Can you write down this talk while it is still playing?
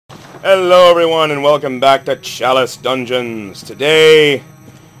Hello everyone and welcome back to Chalice Dungeons. Today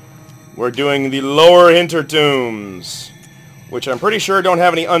we're doing the Lower Hintertombs, which I'm pretty sure don't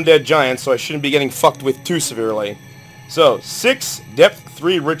have any undead giants, so I shouldn't be getting fucked with too severely. So, 6 depth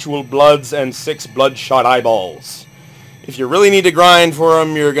 3 ritual bloods and 6 bloodshot eyeballs. If you really need to grind for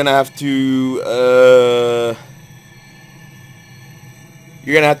them, you're gonna have to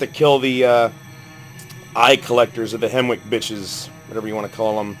kill the eye collectors or the Hemwick bitches, whatever you want to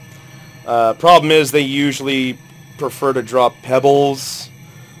call them. Problem is, they usually prefer to drop pebbles,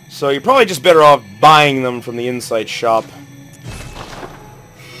 so you're probably just better off buying them from the insight shop.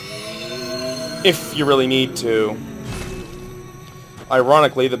 If you really need to.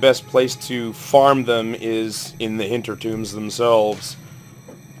 Ironically, the best place to farm them is in the Hintertombs themselves.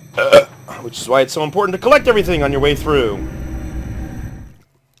 Which is why it's so important to collect everything on your way through.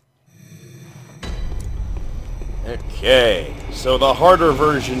 Okay, so the harder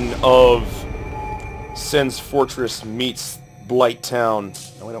version of Sen's Fortress meets Blight Town.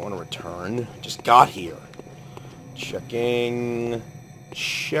 No, I don't want to return. Just got here. Checking.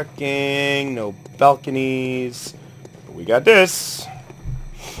 Checking. No balconies. But we got this.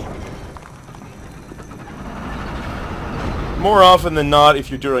 More often than not, if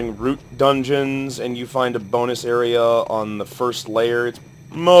you're doing root dungeons and you find a bonus area on the first layer, it's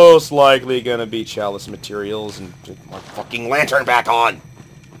most likely gonna be Chalice materials. And put my fucking lantern back on!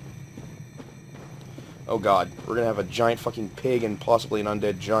 Oh god, we're gonna have a giant fucking pig and possibly an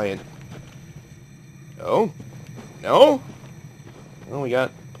undead giant. Oh? No? Well, we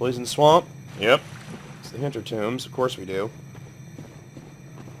got Poison Swamp. Yep. It's the Hintertombs, of course we do.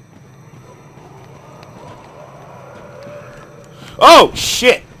 Oh,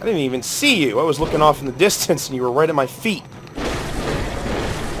 shit! I didn't even see you. I was looking off in the distance and you were right at my feet.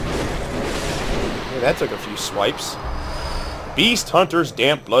 Yeah, that took a few swipes. Beast Hunter's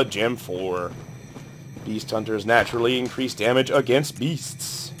Damp Blood Gem 4. Beast Hunters naturally increase damage against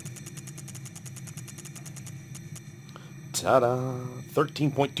beasts. Ta-da!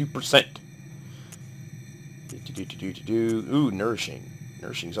 13.2%. Ooh, Nourishing.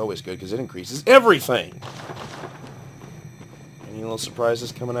 Nourishing's always good because it increases everything. Any little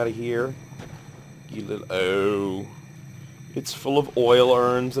surprises coming out of here? You little... Oh. It's full of oil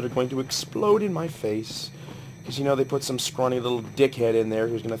urns that are going to explode in my face. Because, you know, they put some scrawny little dickhead in there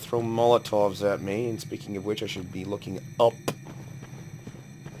who's going to throw Molotovs at me. And speaking of which, I should be looking up.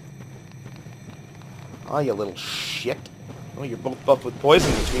 Ah, you little shit. Oh, you're both buffed with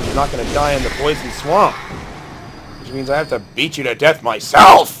poison, which means you're not going to die in the poison swamp. Which means I have to beat you to death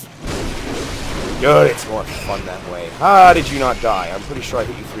myself! Good, it's more fun that way. How did you not die? I'm pretty sure I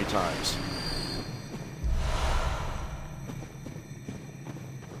hit you 3 times.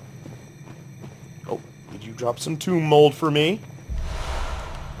 Oh, did you drop some tomb mold for me?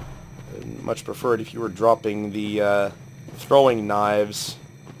 I'd much prefer it if you were dropping the throwing knives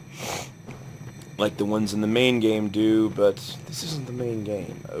like the ones in the main game do, but this isn't the main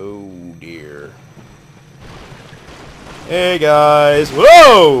game. Oh dear. Hey guys!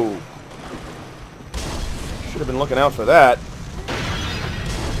 Whoa! Should have been looking out for that.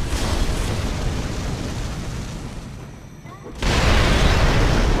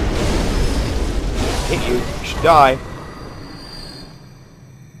 Hit you. You should die.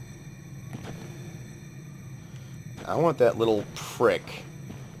 I want that little prick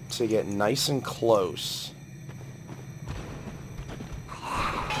to get nice and close.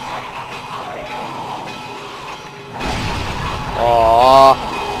 Aww.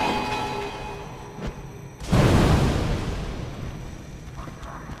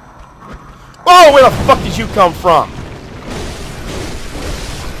 Oh, where the fuck did you come from?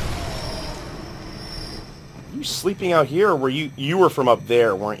 You sleeping out here, or were you were from up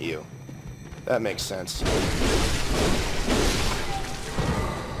there, weren't you? That makes sense.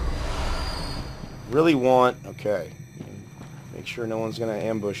 Really want... Okay. Make sure no one's gonna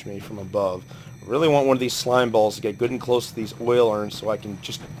ambush me from above. Really want one of these slime balls to get good and close to these oil urns so I can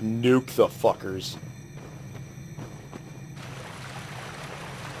just nuke the fuckers.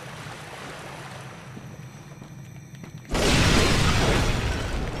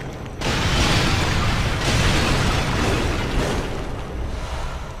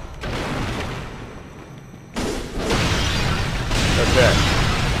 Okay.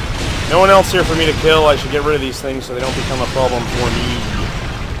 No one else here for me to kill. I should get rid of these things so they don't become a problem for me.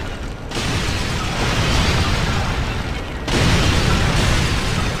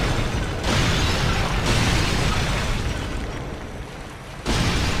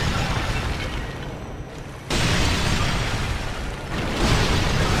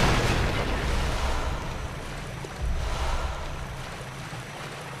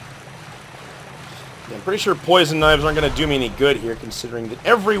 I'm pretty sure poison knives aren't going to do me any good here, considering that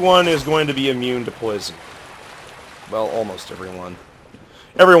everyone is going to be immune to poison. Well, almost everyone.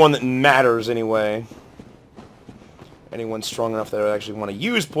 Everyone that matters, anyway. Anyone strong enough that I actually want to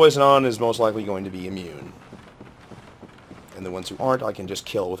use poison on is most likely going to be immune. And the ones who aren't, I can just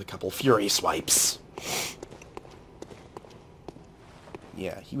kill with a couple fury swipes.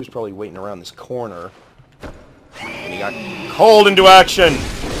 Yeah, he was probably waiting around this corner. And he got called into action!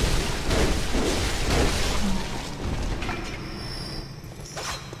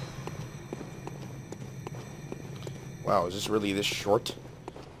 Wow, is this really this short?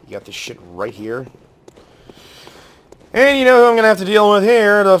 You got this shit right here. And you know who I'm gonna have to deal with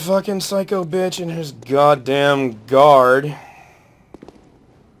here? The fucking psycho bitch and his goddamn guard.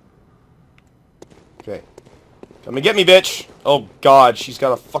 Okay. Come and get me, bitch! Oh god, she's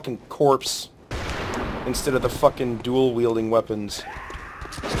got a fucking corpse instead of the fucking dual-wielding weapons.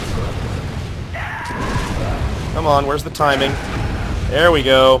 Come on, where's the timing? There we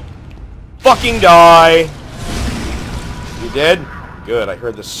go. Fucking die! You dead? Good, I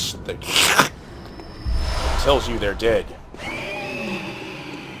heard this thing. Tells you they're dead.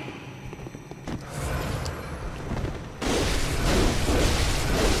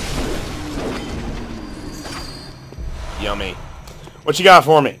 Yummy. What you got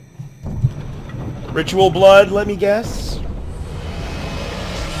for me? Ritual blood, let me guess?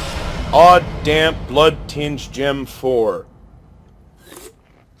 Odd, damp, blood-tinged gem 4.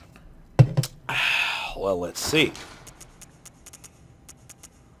 Well, let's see.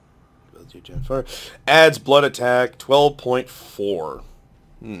 Adds blood attack 12.4.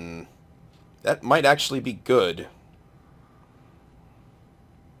 That might actually be good.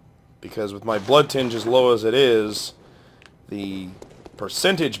 Because with my blood tinge as low as it is, the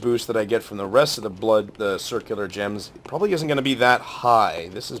percentage boost that I get from the rest of the circular gems probably isn't going to be that high.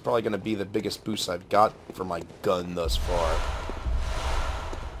 This is probably going to be the biggest boost I've got for my gun thus far.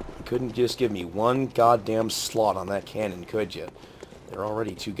 You couldn't just give me one goddamn slot on that cannon, could you? They're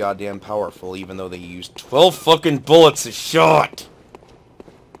already too goddamn powerful, even though they use 12 fucking bullets a shot!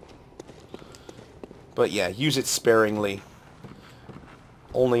 But yeah, use it sparingly.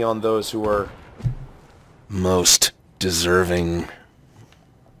 Only on those who are most deserving.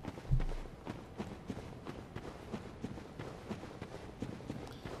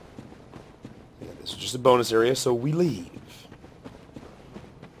 Yeah, this is just a bonus area, so we leave.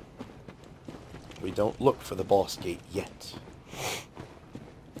 We don't look for the boss gate yet.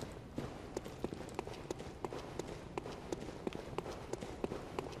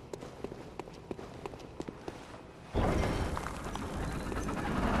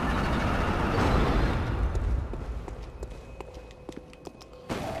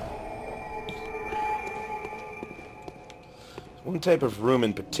 One type of room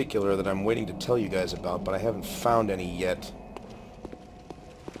in particular that I'm waiting to tell you guys about, but I haven't found any yet.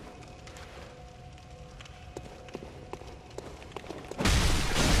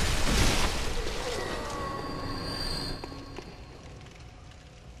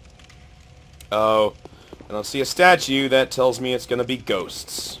 Oh, I don't see a statue. That tells me it's gonna be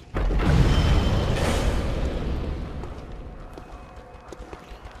ghosts.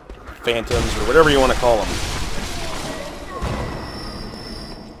 Phantoms, or whatever you want to call them.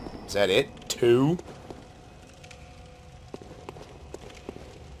 Is that it? 2?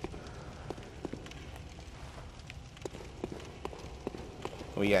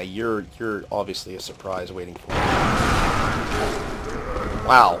 Oh yeah, you're obviously a surprise waiting for me.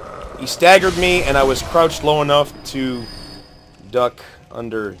 Wow. He staggered me, and I was crouched low enough to duck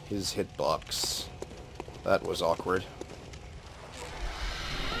under his hitbox. That was awkward.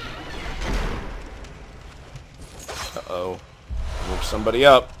 Uh-oh. Move somebody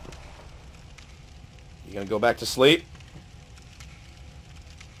up. You gonna go back to sleep?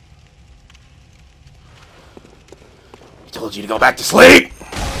 I told you to go back to sleep!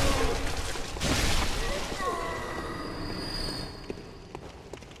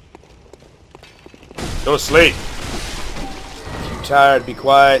 Go to sleep. If you're tired, be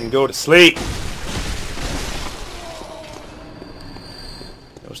quiet and go to sleep.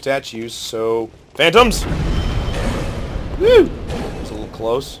 No statues, so... Phantoms! Woo! That's a little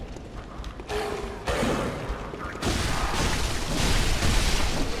close.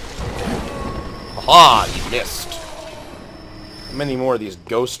 Aha! You missed. How many more of these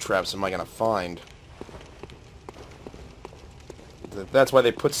ghost traps am I gonna find? That's why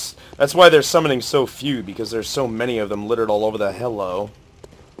they put... That's why they're summoning so few, because there's so many of them littered all over the hello.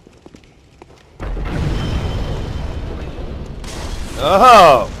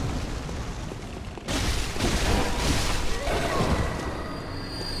 Oh!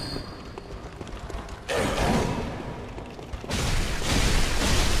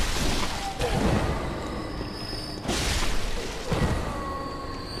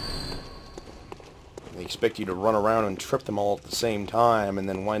 expect you to run around and trip them all at the same time and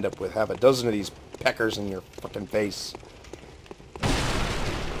then wind up with half a dozen of these peckers in your fucking face.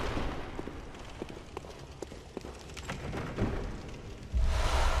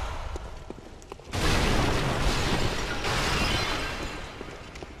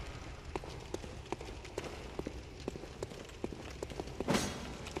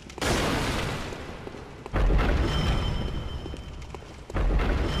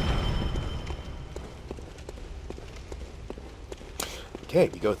 Okay,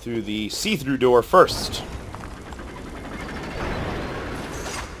 we go through the see-through door first.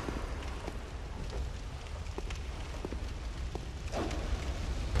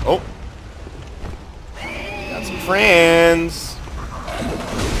 Oh! Got some friends!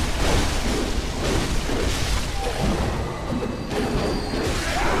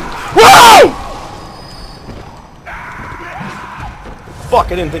 Whoa! Fuck,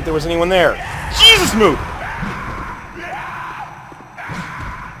 I didn't think there was anyone there. Jesus, move!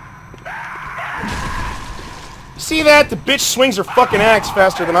 See that? The bitch swings her fucking axe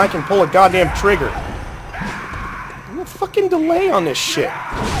faster than I can pull a goddamn trigger. No fucking delay on this shit.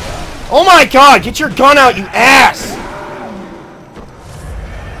 Oh my god! Get your gun out, you ass!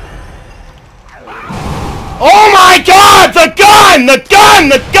 Oh my god! The gun! The gun!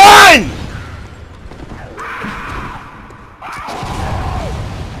 The gun!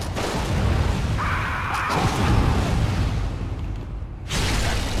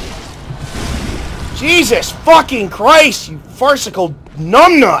 Jesus fucking Christ, you farcical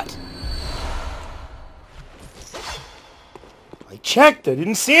numbnut! I checked, I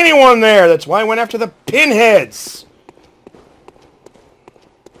didn't see anyone there. That's why I went after the pinheads.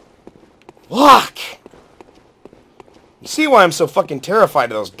 Fuck! You see why I'm so fucking terrified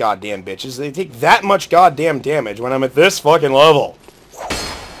of those goddamn bitches? They take that much goddamn damage when I'm at this fucking level.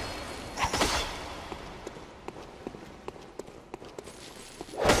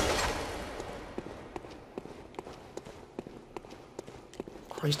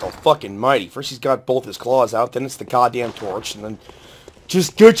 Christ all fucking mighty. First he's got both his claws out, then it's the goddamn torch, and then...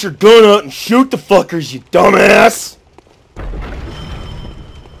 Just get your gun out and shoot the fuckers, you dumbass!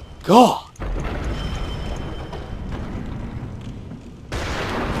 God!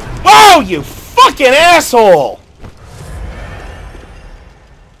 Whoa, you fucking asshole!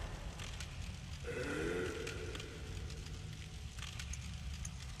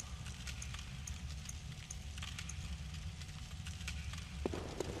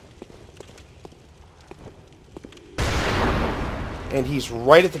 And he's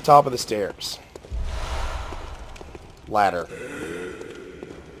right at the top of the stairs. Ladder.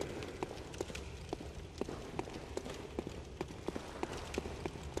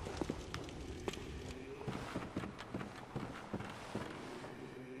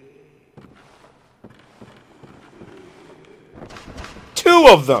 Two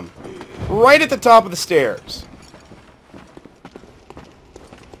of them! Right at the top of the stairs.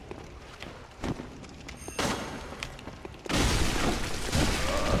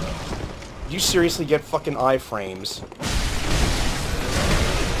 You seriously get fucking iframes.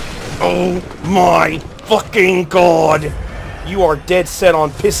 Oh my fucking god! You are dead set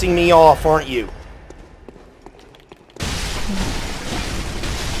on pissing me off, aren't you?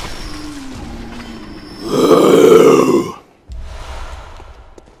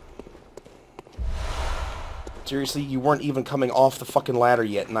 Seriously, you weren't even coming off the fucking ladder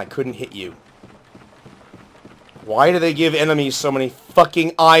yet, and I couldn't hit you. Why do they give enemies so many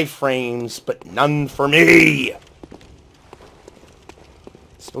fucking iframes, but none for me?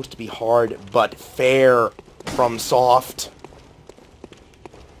 It's supposed to be hard, but fair from Soft.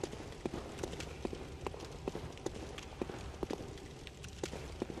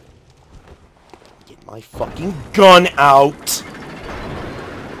 Get my fucking gun out!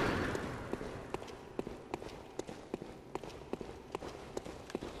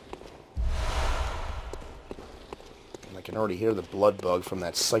 I can already hear the blood bug from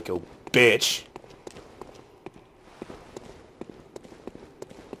that psycho bitch.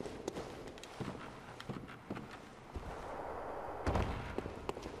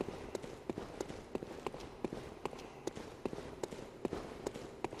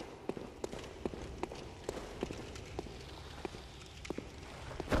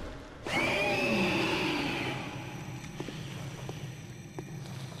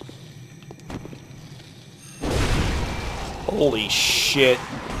 Holy shit.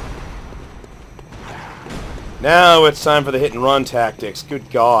 Now it's time for the hit and run tactics. Good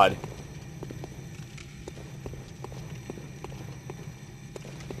God.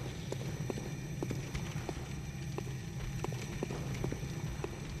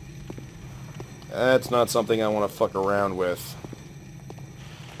 That's not something I want to fuck around with.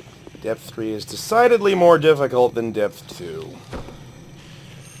 Depth 3 is decidedly more difficult than Depth 2.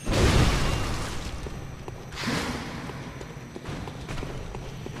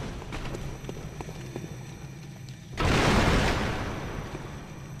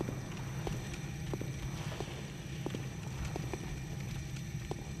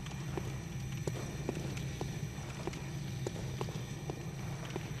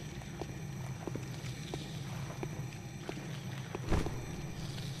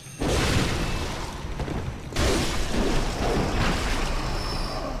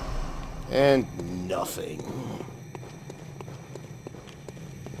 And nothing.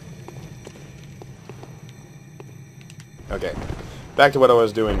 Okay, back to what I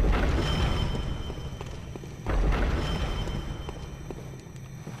was doing.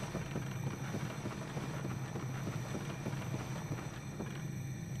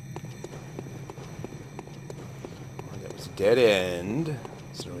 That was a dead end.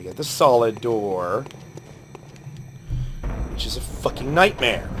 So we got the solid door, which is a fucking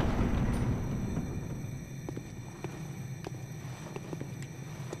nightmare.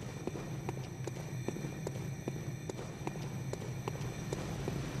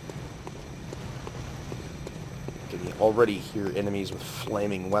 I can already hear enemies with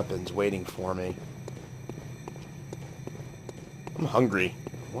flaming weapons waiting for me. I'm hungry.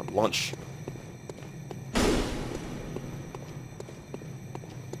 I want lunch.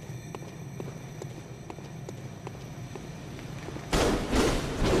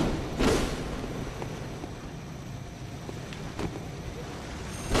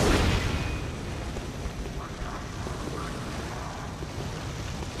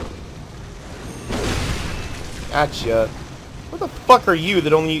 Gotcha. What the fuck are you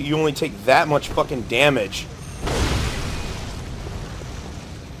that you only take that much fucking damage?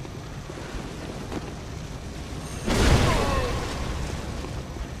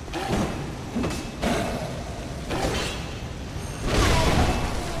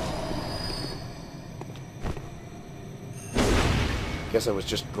 Guess I was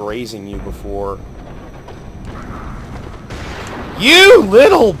just grazing you before. You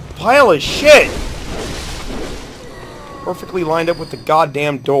little pile of shit! Perfectly lined up with the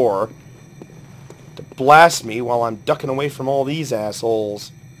goddamn door to blast me while I'm ducking away from all these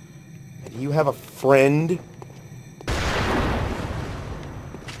assholes. And you have a friend? Well,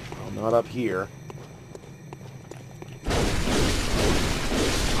 not up here.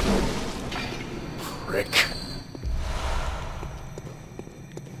 Prick.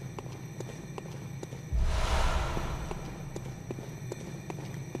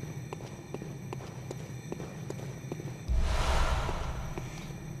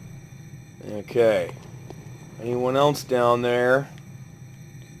 Okay. Anyone else down there?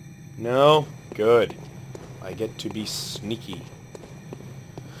 No? Good. I get to be sneaky.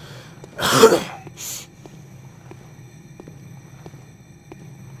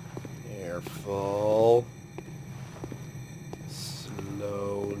 Careful.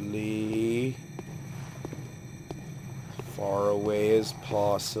 Slowly. As far away as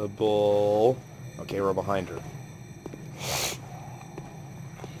possible. Okay, we're behind her.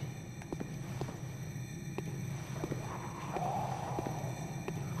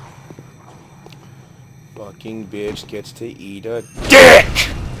 Fucking bitch gets to eat a dick!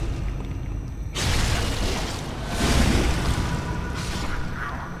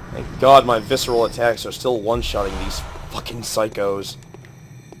 Thank God my visceral attacks are still one-shotting these fucking psychos.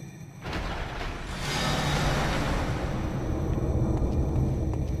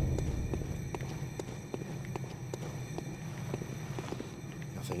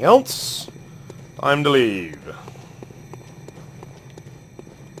 Nothing else? Time to leave.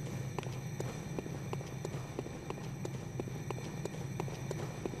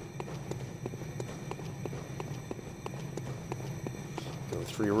 Go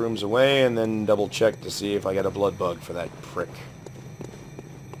 3 rooms away and then double check to see if I got a blood bug for that prick.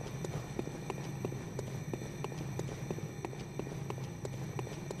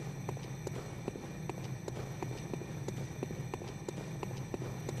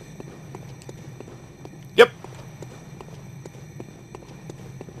 Yep.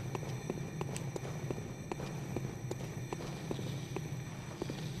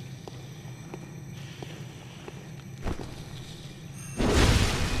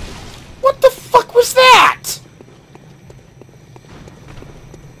 What the fuck was that?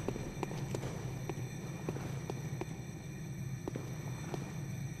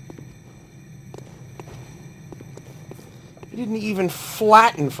 He didn't even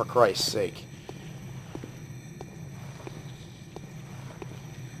flatten, for Christ's sake.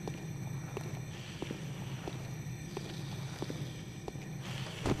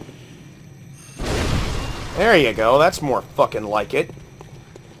 There you go. That's more fucking like it.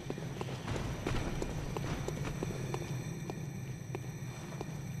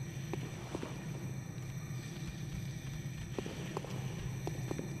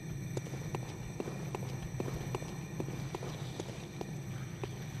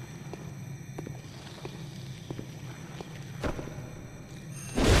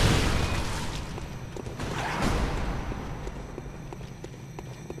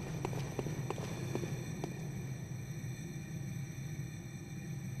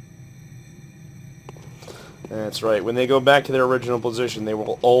 That's right. When they go back to their original position, they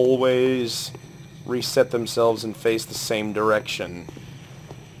will always reset themselves and face the same direction,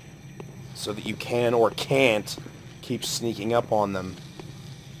 so that you can or can't keep sneaking up on them.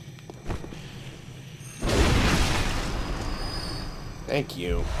 Thank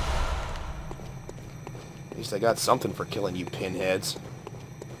you. At least I got something for killing you pinheads.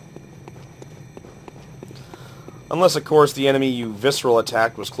 Unless, of course, the enemy you visceral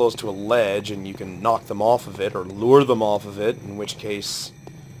attacked was close to a ledge and you can knock them off of it or lure them off of it, in which case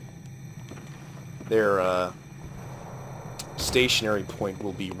their stationary point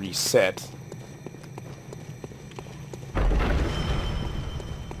will be reset.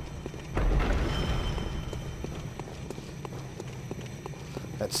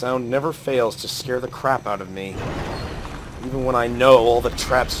 That sound never fails to scare the crap out of me, even when I know all the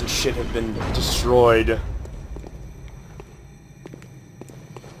traps and shit have been destroyed.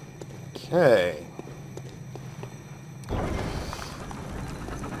 Okay.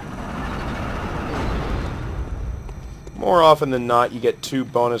 More often than not, you get 2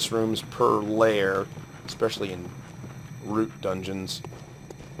 bonus rooms per layer, especially in root dungeons.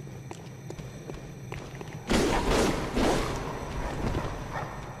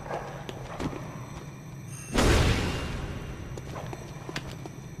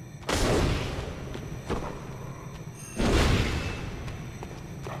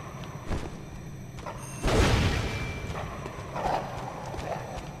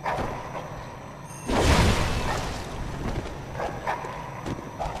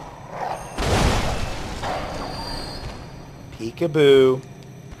 Peekaboo.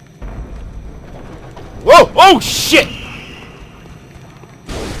 Whoa! Oh, shit!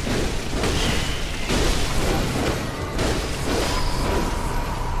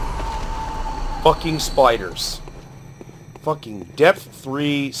 Fucking spiders. Fucking depth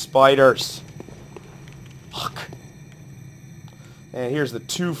 3 spiders. Fuck. And here's the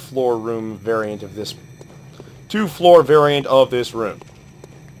 2-floor room variant of this. 2-floor variant of this room.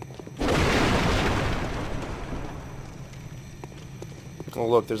 Oh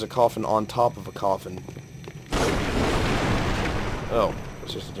look, there's a coffin on top of a coffin. Oh,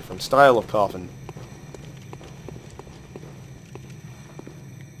 it's just a different style of coffin.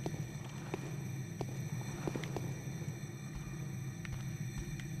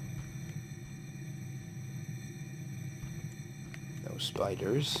 No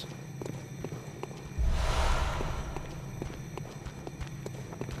spiders.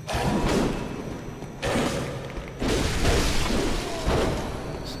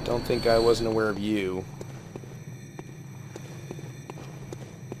 Don't think I wasn't aware of you.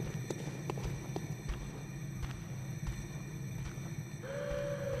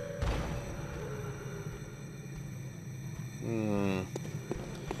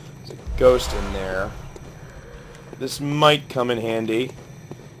 There's a ghost in there. This might come in handy,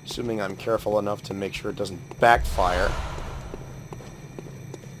 assuming I'm careful enough to make sure it doesn't backfire.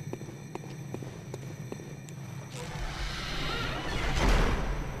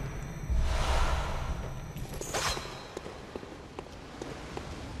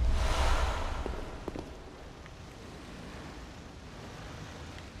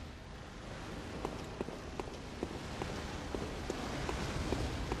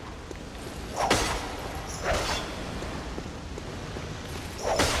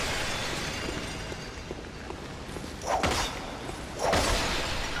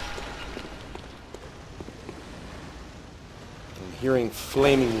 Hearing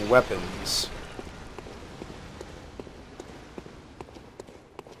flaming weapons.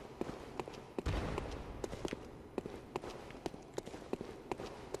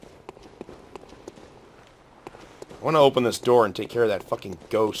 I want to open this door and take care of that fucking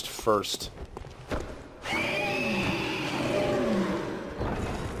ghost first.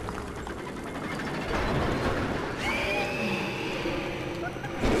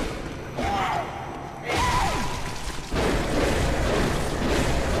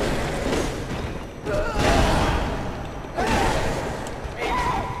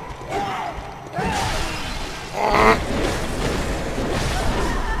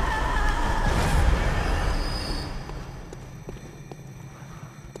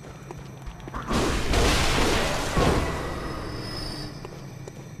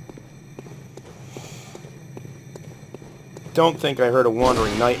 don't think I heard a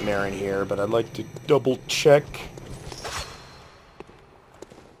wandering nightmare in here, but I'd like to double check.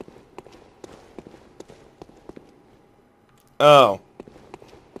 Oh.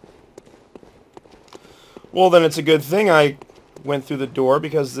 Well, then it's a good thing I went through the door,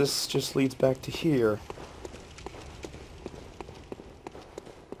 because this just leads back to here.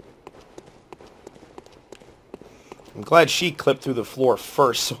 I'm glad she clipped through the floor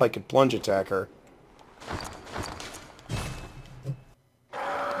first so I could plunge attack her.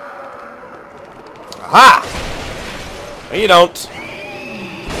 Aha! No, you don't.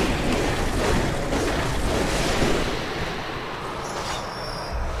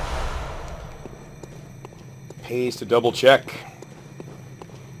 Pays to double check.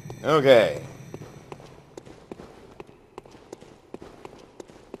 Okay.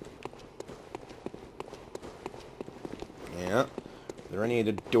 Yeah. Are there any of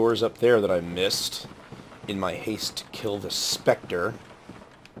the doors up there that I missed in my haste to kill the Spectre?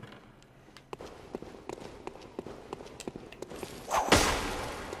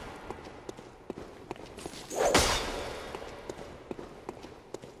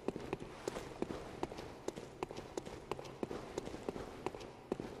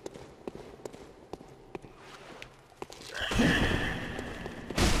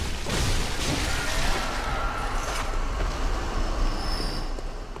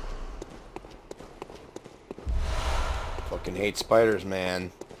 Fucking hate spiders,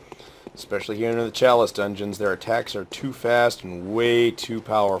 man. Especially here in the Chalice dungeons, their attacks are too fast and way too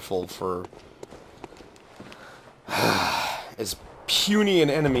powerful for as puny an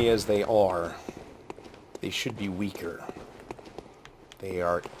enemy as they are. They should be weaker. They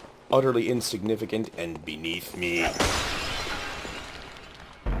are utterly insignificant and beneath me.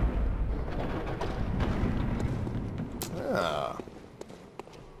 Ah.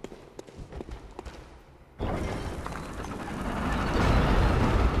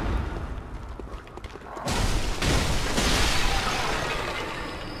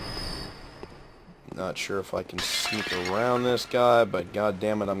 Not sure if I can sneak around this guy, but god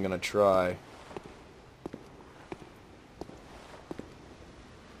damn it, I'm gonna try.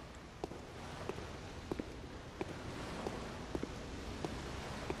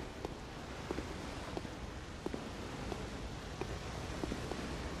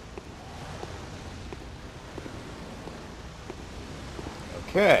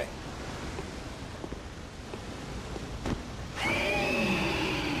 Okay.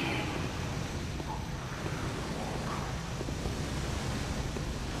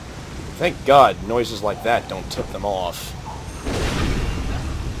 Thank God noises like that don't tip them off.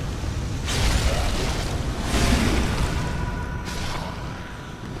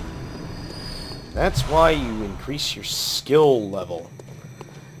 That's why you increase your skill level.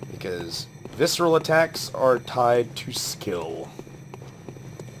 Because visceral attacks are tied to skill.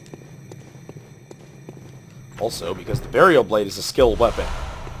 Also, because the Burial Blade is a skill weapon.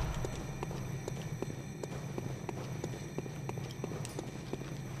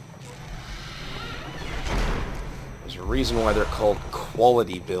 There's a reason why they're called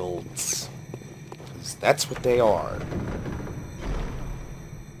quality builds. Because that's what they are.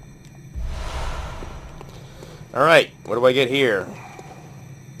 Alright, what do I get here?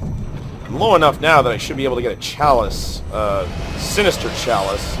 I'm low enough now that I should be able to get a Chalice. Sinister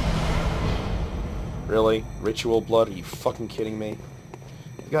Chalice. Really? Ritual blood? Are you fucking kidding me?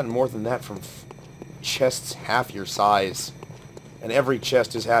 I've gotten more than that from chests half your size. And every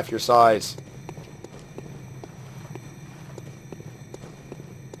chest is half your size.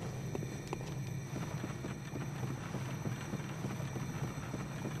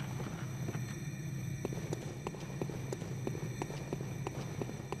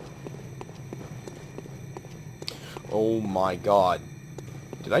 Oh my god.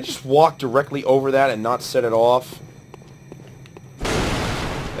 Did I just walk directly over that and not set it off?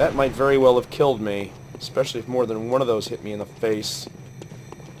 That might very well have killed me. Especially if more than one of those hit me in the face.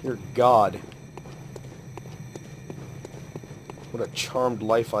 Dear God. What a charmed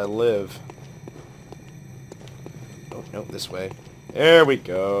life I live. Oh, no, this way. There we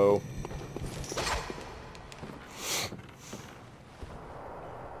go.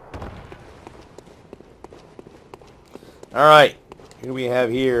 Alright. Who do we have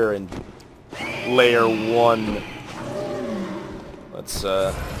here in Layer 1? Let's,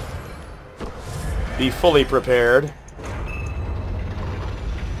 be fully prepared.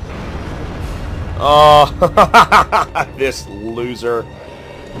 Oh, this loser.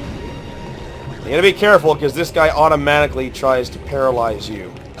 You gotta be careful, because this guy automatically tries to paralyze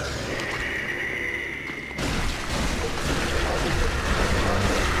you.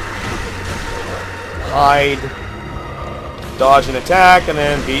 Hide. dodge an attack, and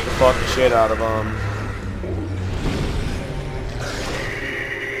then beat the fucking shit out of them.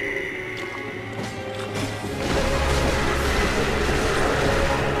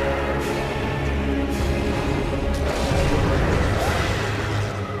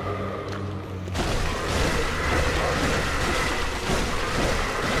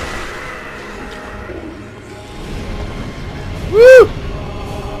 Woo!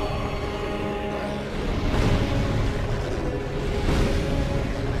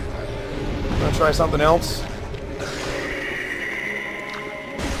 Wanna try something else?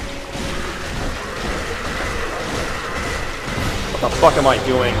 What the fuck am I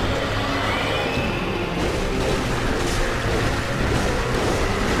doing?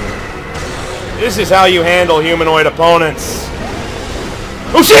 This is how you handle humanoid opponents.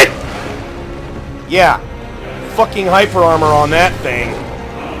 Oh shit! Yeah. Fucking hyper armor on that thing.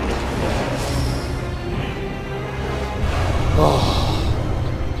 Oh.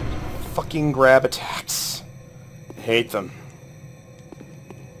 Fucking grab attacks. I hate them.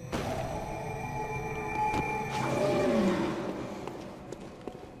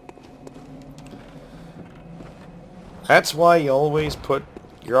 That's why you always put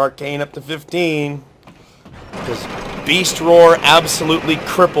your arcane up to 15. Because Beast Roar absolutely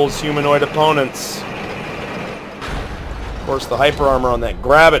cripples humanoid opponents. Of course, the hyper armor on that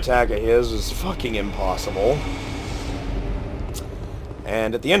grab attack of his is fucking impossible.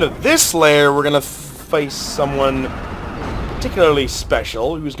 And at the end of this layer, we're gonna face someone particularly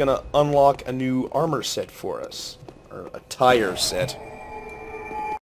special who's gonna unlock a new armor set for us. Or a tire set.